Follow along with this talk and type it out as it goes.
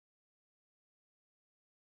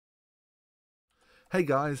Hey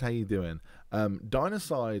guys, how you doing?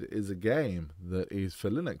 Dinocide is a game that is for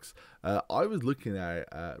Linux. I was looking at it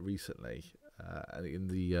recently in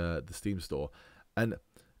the Steam store, and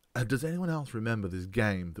does anyone else remember this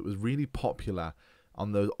game that was really popular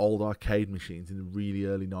on those old arcade machines in the really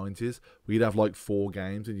early 90s? Where you'd have like 4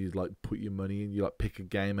 games and you'd like put your money in, you like pick a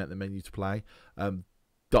game out the menu to play.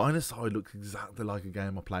 Dinocide looks exactly like a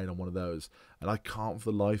game I played on one of those, and I can't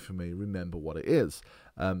for the life of me remember what it is.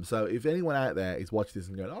 So if anyone out there is watching this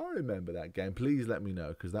and going, I remember that game, please let me know,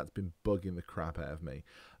 because that's been bugging the crap out of me.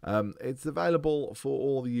 It's available for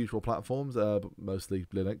all the usual platforms, but mostly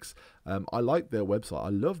Linux. I like their website. I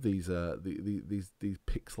love these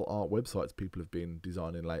pixel art websites people have been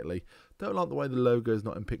designing lately. Don't like the way the logo is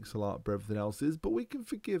not in pixel art, but everything else is, but we can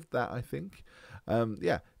forgive that, I think.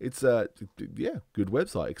 Yeah, it's a good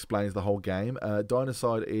website. Explains the whole game.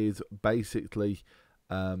 Dinocide is basically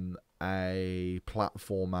a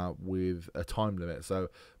platformer with a time limit. So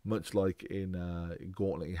much like in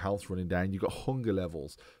Gauntlet, your health's running down. You've got hunger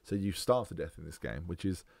levels, so you starve to death in this game, which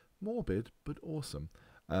is morbid but awesome.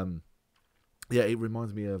 Yeah, it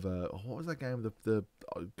reminds me of what was that game? The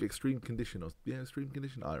Extreme Condition, or Extreme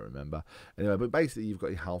Condition. I don't remember. Anyway, but basically you've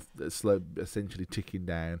got your health that's essentially ticking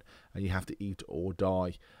down, and you have to eat or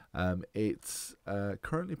die. It's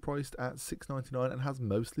currently priced at $6.99 and has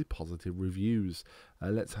mostly positive reviews.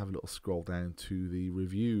 Let's have a little scroll down to the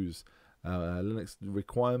reviews. Linux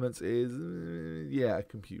requirements is a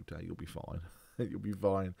computer. You'll be fine. You'll be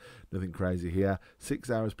fine. Nothing crazy here. 6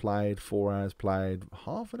 hours played, 4 hours played,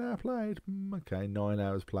 half an hour played. Okay, 9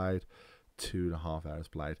 hours played, 2.5 hours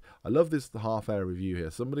played. I love the half-hour review here.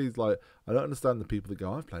 Somebody's like, I don't understand the people that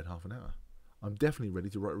go, I've played half an hour. I'm definitely ready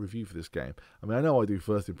to write a review for this game. I mean, I know I do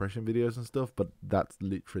first impression videos and stuff, but that's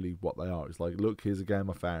literally what they are. It's like, look, here's a game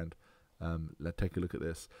I found. Let's take a look at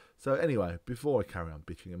this. So anyway, before I carry on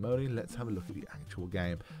bitching and moaning, let's have a look at the actual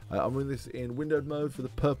game. I'm running this in windowed mode for the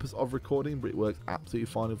purpose of recording, but it works absolutely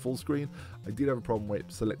fine in full screen. I did have a problem where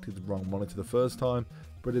it selected the wrong monitor the first time,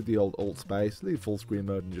 but I did the old alt space, leave full screen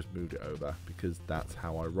mode, and just moved it over because that's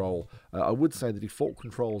how I roll. I would say the default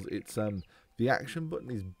controls, it's the action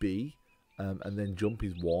button is B, and then jump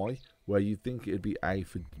is Y, where you'd think it'd be A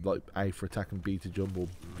for attack and B to jump, or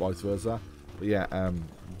vice versa. But yeah,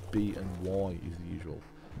 B and Y is the usual.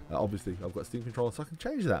 Obviously, I've got Steam controller, so I can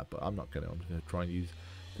change that, but I'm not going to. I'm just going to try and use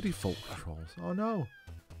the default controls. Oh no,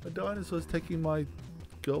 a dinosaur's taking my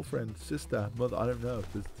girlfriend, sister, mother. I don't know.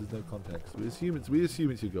 There's no context. We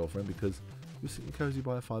assume it's your girlfriend because you're sitting cozy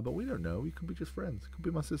by a fire, but we don't know. You could be just friends. It could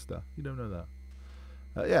be my sister. You don't know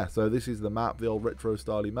that. Yeah, so this is the map, the old retro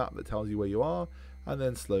style map that tells you where you are, and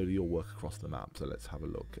then slowly you'll work across the map. So let's have a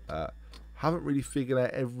look. Haven't really figured out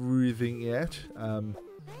everything yet,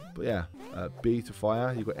 but yeah, B to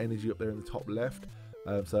fire. You've got energy up there in the top left,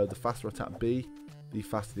 so the faster I tap B, the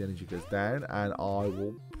faster the energy goes down, and I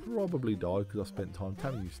will probably die because I spent time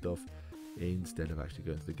telling you stuff instead of actually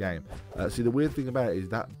going to the game. See, the weird thing about it is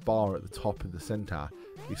that bar at the top in the center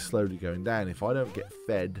is slowly going down. If I don't get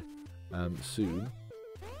fed soon,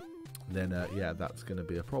 then yeah, that's going to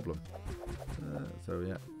be a problem. So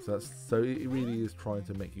yeah, so it really is trying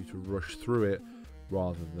to make you to rush through it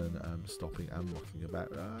rather than stopping and looking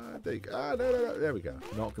about. No, there we go.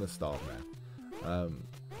 Not going to start now.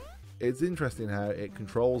 It's interesting how it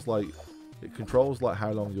controls like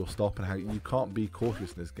how long you'll stop, and how you can't be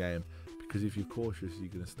cautious in this game, because if you're cautious, you're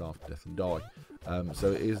going to starve to death and die.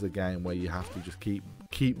 So it is a game where you have to just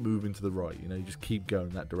keep moving to the right. You know, you just keep going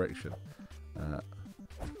that direction.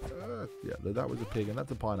 Yeah, that was a pig, and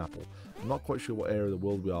that's a pineapple. I'm not quite sure what area of the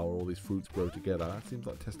world we are where all these fruits grow together. That seems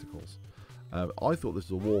like testicles. I thought this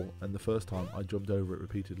was a wall, and the first time I jumped over it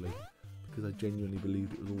repeatedly because I genuinely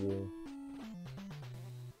believed it was a wall.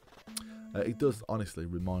 It does honestly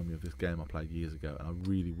remind me of this game I played years ago, and I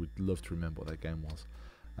really would love to remember what that game was.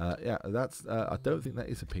 Yeah, that's. I don't think that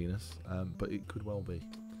is a penis, but it could well be.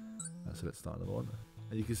 So let's start another one.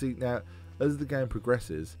 And you can see now, as the game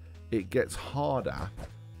progresses, it gets harder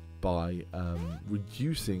by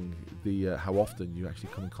reducing the how often you actually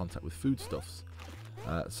come in contact with foodstuffs.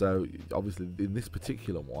 So obviously in this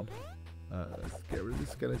particular one, let's get rid of the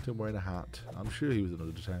skeleton wearing a hat. I'm sure he was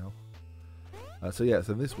another detail. So yeah,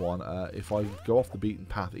 so in this one, if I go off the beaten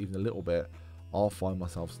path even a little bit, I'll find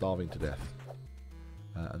myself starving to death,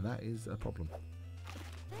 and that is a problem.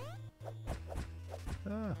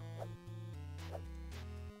 There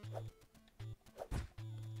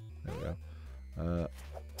we go.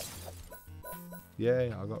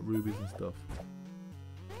 Yay, I got rubies and stuff.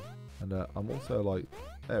 And I'm also like,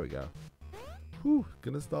 there we go. Whew,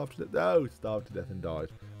 gonna starve to death. No, starved to death and died.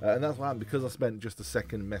 And that's what happened because I spent just a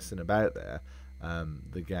second messing about there.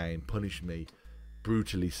 The game punished me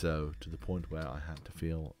brutally so, to the point where I had to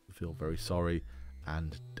feel very sorry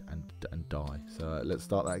and die. So let's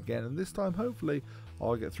start that again, and this time hopefully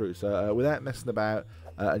I'll get through. So without messing about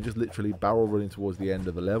and just literally barrel running towards the end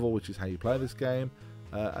of the level, which is how you play this game.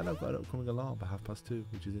 And I've got an upcoming alarm by 2:30,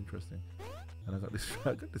 which is interesting. And I got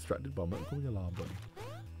distracted by my upcoming alarm button.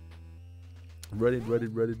 Ready.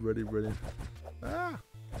 Ah!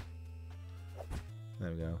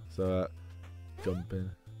 There we go. So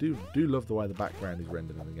jumping. Do love the way the background is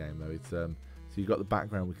rendered in the game though. It's so you've got the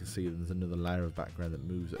background, we can see there's another layer of background that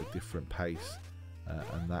moves at a different pace,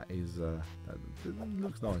 and that is that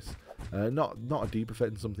looks nice. Not a deep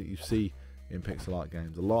effect, and something you see in pixel art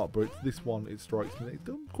games a lot, but this one, it strikes me they've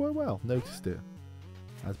done quite well. Noticed it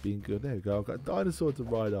as being good. There we go. I've got a dinosaur to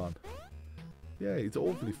ride on. Yeah, it's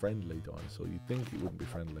awfully friendly dinosaur. You'd think it wouldn't be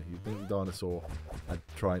friendly. You'd think the dinosaur would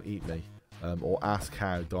try and eat me, or ask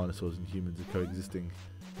how dinosaurs and humans are coexisting.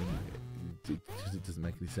 It doesn't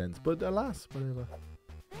make any sense, but alas, whatever.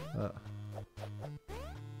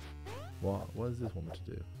 What does this want me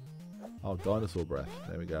to do? Oh, dinosaur breath.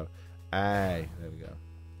 There we go. Hey, there we go.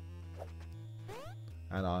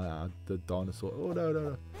 And the dinosaur. Oh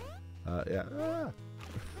no. Yeah. Ah.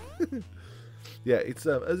 Yeah. It's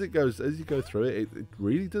as you go through it, it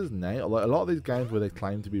really does nail. Like a lot of these games where they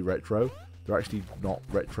claim to be retro, they're actually not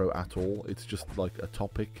retro at all. It's just like a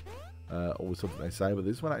topic. Or something they say, but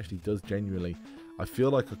this one actually does genuinely. I feel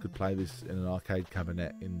like I could play this in an arcade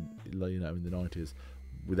cabinet in in the 90s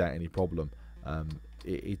without any problem. I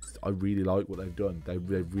really like what they've done. They've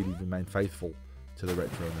really remained faithful to the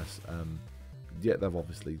retroness. Yet they've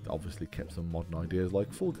obviously kept some modern ideas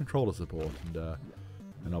like full controller support,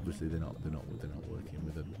 and obviously they're not working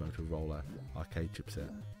with a Motorola arcade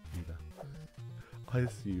chipset either. I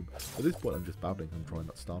assume at this point I'm just babbling. I'm trying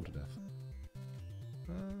not to starve to death.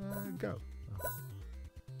 Go.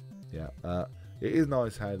 Yeah, it is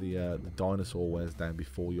nice how the dinosaur wears down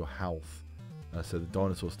before your health. So the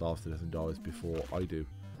dinosaur starves to death and dies before I do,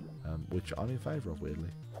 which I'm in favour of, weirdly.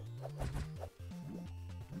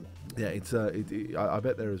 Yeah, it's I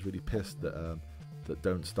bet they're really pissed that that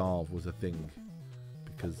Don't Starve was a thing,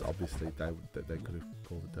 because obviously they could have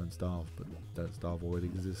called it Don't Starve, but Don't Starve already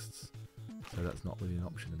exists, so that's not really an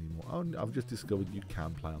option anymore. Oh, I've just discovered you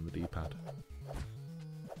can play on the D-pad.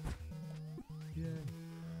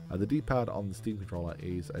 Yeah. The D-pad on the Steam controller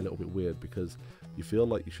is a little bit weird because you feel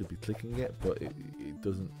like you should be clicking it, but it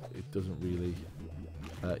doesn't really.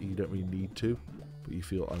 You don't really need to, but you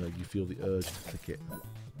feel the urge to click it.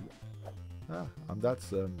 Ah,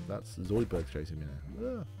 that's Zoidberg chasing me now.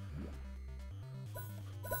 Ah.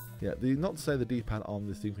 Yeah, not to say the D-pad on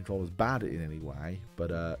the Steam controller is bad in any way,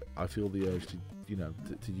 but I feel the urge to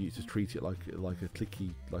to treat it like a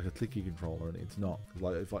clicky controller, and it's not.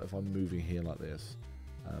 Like if I'm moving here like this,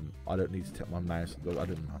 I don't need to take my mouse. I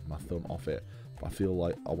don't have my thumb off it, but I feel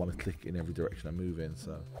like I want to click in every direction I move in.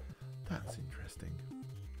 So that's interesting.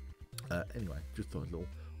 Anyway, just a little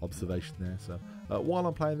observation there. So while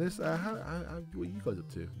I'm playing this, what are you guys up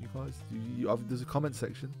to? You guys, there's a comment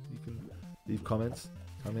section. You can leave comments.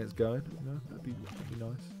 Tell me it's going. That'd be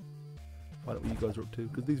nice. Find out what you guys are up to,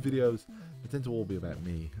 because these videos they tend to all be about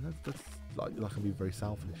me, and that's like I'm being very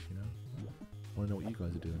selfish, I want to know what you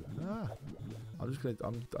guys are doing. I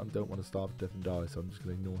don't want to starve to death and die, so I'm just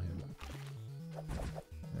gonna ignore him.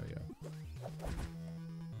 There we go.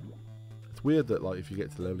 It's weird that like if you get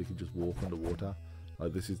to the level you can just walk underwater.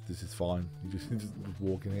 Like this is fine. You just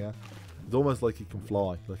walk in here. It's almost like he can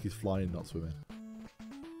fly, like he's flying, not swimming.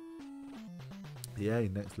 Yay,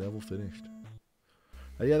 next level finished.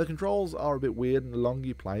 Yeah, the controls are a bit weird, and the longer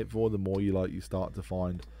you play it for, the more you start to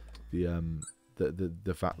find the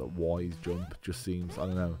fact that Y's jump just seems, I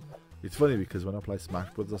don't know. It's funny because when I play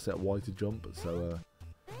Smash Brothers, I set Y to jump, so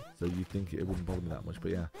you'd think it wouldn't bother me that much,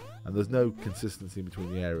 but yeah. And there's no consistency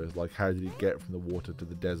between the areas. Like, how did he get from the water to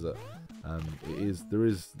the desert? There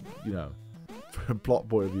is, from a plot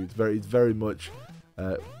point of view, it's very much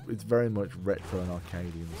retro and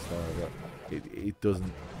arcadian style, but it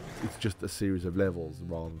doesn't. It's just a series of levels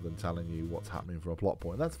rather than telling you what's happening from a plot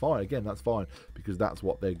point. That's fine. Again, that's fine because that's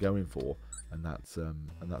what they're going for, and that's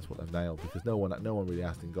what they've nailed. Because no one really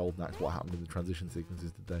asked in Golden Axe what happened in the transition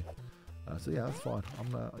sequences today. So yeah, that's fine.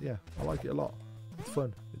 I like it a lot. It's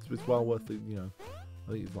fun. It's well worth the.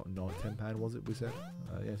 I think it's like £9-10 was it? We said.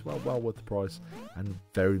 Yeah, it's well worth the price and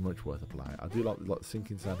very much worth a play. I do like the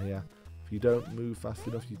sinking sound here. If you don't move fast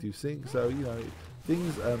enough, you do sink. So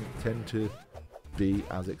things tend to be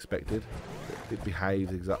as expected. It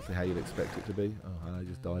behaves exactly how you'd expect it to be. Oh, and I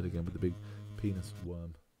just died again with the big penis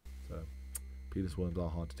worm. So penis worms are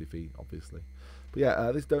hard to defeat, obviously. But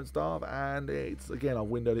yeah, this Don't Starve, and it's, again, I've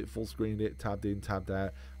windowed it, full screened it, tabbed in, tabbed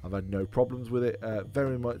out. I've had no problems with it.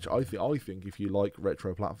 Very much, I think if you like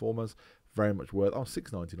retro platformers, very much worth. Oh,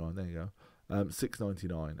 $6.99. There you go.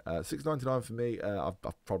 $6.99. $6.99 for me.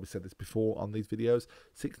 I've probably said this before on these videos.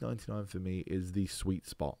 $6.99 for me is the sweet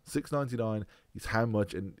spot. $6.99 is how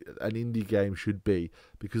much an indie game should be,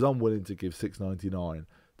 because I'm willing to give $6.99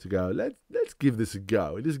 to go. Let's give this a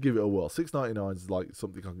go. Let's give it a whirl. $6.99 is like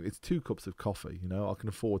something it's 2 cups of coffee. You know, I can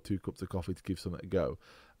afford 2 cups of coffee to give something a go.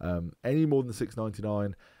 Any more than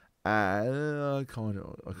 $6.99. I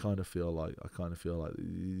kind of feel like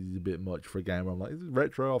it's a bit much for a game where I'm like, it's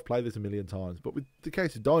retro, I've played this a million times. But with the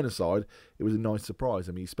case of Dinocide, it was a nice surprise.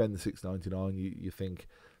 I mean, you spend the $6.99, you think,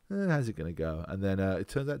 how's it going to go? And then it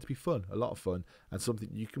turns out to be fun, a lot of fun, and something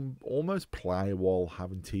you can almost play while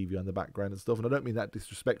having TV on the background and stuff. And I don't mean that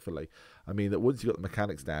disrespectfully. I mean that once you've got the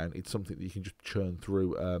mechanics down, it's something that you can just churn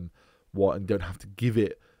through and don't have to give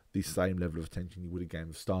it the same level of attention you would a game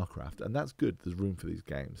of StarCraft, and that's good. There's room for these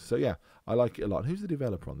games. So yeah, I like it a lot. And who's the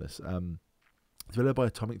developer on this? It's developed by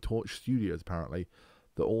Atomic Torch Studios, apparently,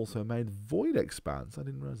 that also made Void Expanse. I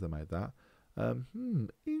didn't realize they made that.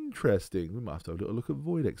 Interesting. We might have to have a little look at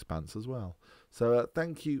Void Expanse as well. So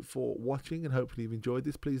thank you for watching, and hopefully you've enjoyed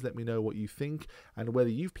this. Please let me know what you think and whether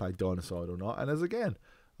you've played Dinocide or not. And as again,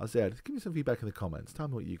 I said, give me some feedback in the comments. Tell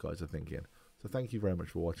me what you guys are thinking. So thank you very much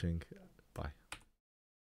for watching. Bye.